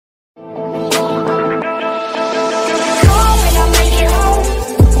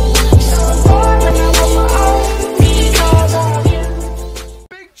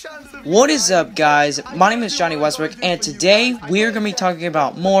What is up, guys? My name is Johnny Westbrook, and today we are going to be talking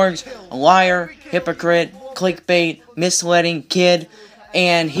about Morgz, a liar, hypocrite, clickbait, misleading kid,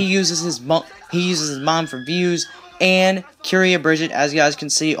 and he uses his mom for views. And Curia Bridget, as you guys can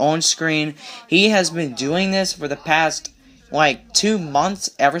see on screen, he has been doing this for the past 2 months,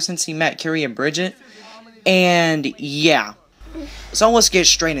 ever since he met Curia Bridget. And yeah, so let's get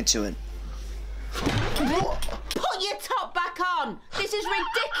straight into it. Put your top back on! This is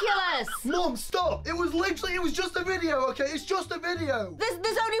ridiculous! Mom, stop! It was just a video, okay? It's just a video!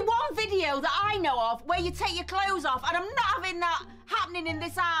 There's only one video that I know of where you take your clothes off, and I'm not having that happening in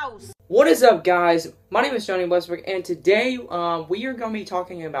this house! What is up, guys? My name is Johnny Westbrook, and today, we are going to be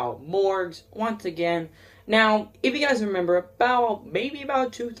talking about Morgz once again. Now, if you guys remember, maybe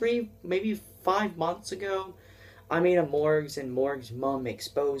about 2, 3, maybe 5 months ago, I made a Morgz and Morgz mom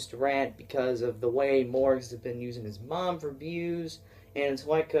exposed rant because of the way Morgz has been using his mom for views, and it's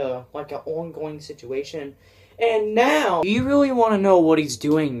like an ongoing situation. And now, you really want to know what he's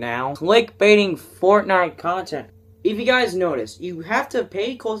doing now? Clickbaiting Fortnite content. If you guys notice, you have to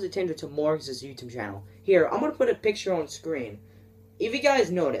pay close attention to Morgz' YouTube channel. Here, I'm going to put a picture on screen. If you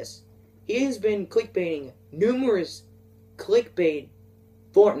guys notice, he has been clickbaiting numerous clickbait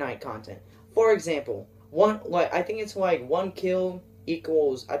Fortnite content. For example, I think it's like 1 kill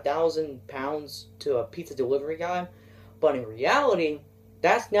equals 1,000 pounds to a pizza delivery guy, but in reality,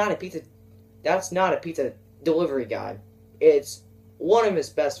 that's not a pizza delivery guy. It's one of his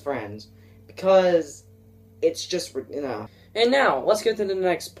best friends, because it's just, you know. And now, let's get to the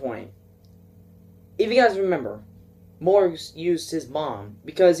next point. If you guys remember, Morgz used his mom,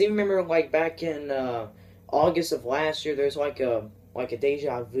 because you remember, back in August of last year, there's like a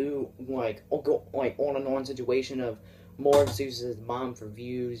deja vu, on and on situation of Morgz uses his mom for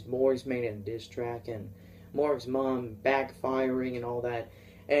views, Morgz made a diss track, and Morgz mom backfiring and all that.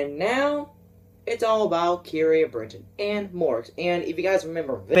 And now, it's all about Curia Bridget and Morgz. And if you guys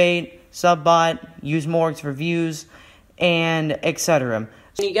remember, bait, subbot, use Morgz for views, and etc.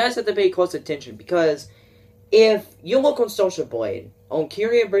 So you guys have to pay close attention, because if you look on Social Blade, on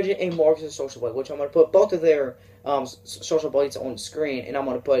Curia Bridget and Morgz' Social Blade, which I'm going to put both of their social blades on screen, and I'm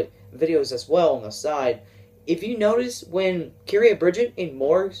going to put videos as well on the side. If you notice, when Curia Bridget and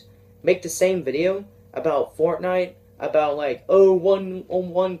Morgz make the same video about Fortnite, about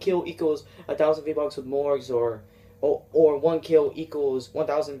one kill equals 1,000 V-Bucks with Morgz, or 1 kill equals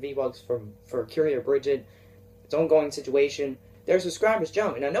 1,000 V-Bucks for Curia Bridget, it's an ongoing situation, their subscribers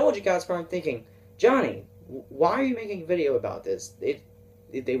jump. And I know what you guys are thinking, Johnny, why are you making a video about this? If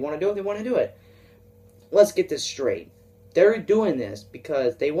they want to do it, they want to do it. Let's get this straight. They're doing this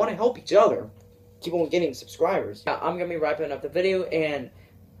because they want to help each other keep on getting subscribers. Now, I'm going to be wrapping up the video, and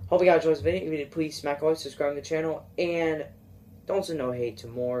hope you guys enjoyed this video. If you did, please smack a like, subscribe to the channel, and don't send no hate to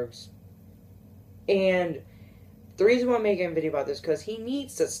Morgz. And the reason why I'm making a video about this is because he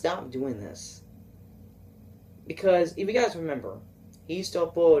needs to stop doing this. Because if you guys remember, he used to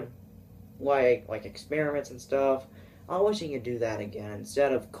upload like experiments and stuff. I wish he could do that again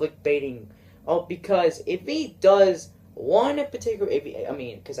instead of clickbaiting. Oh, because if he does one particular,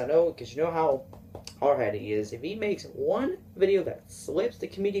 because you know how hard-headed he is. If he makes one video that slips the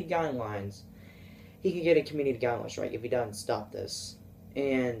community guidelines, he can get a community guidelines strike if he doesn't stop this.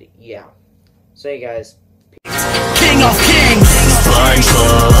 And yeah, so hey guys. King of Kings!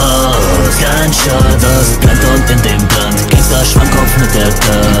 SpongeBob, Gunshot, das brennt und in dem Brand Gangster Schwammkopf mit der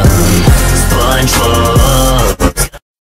Gun. SpongeBob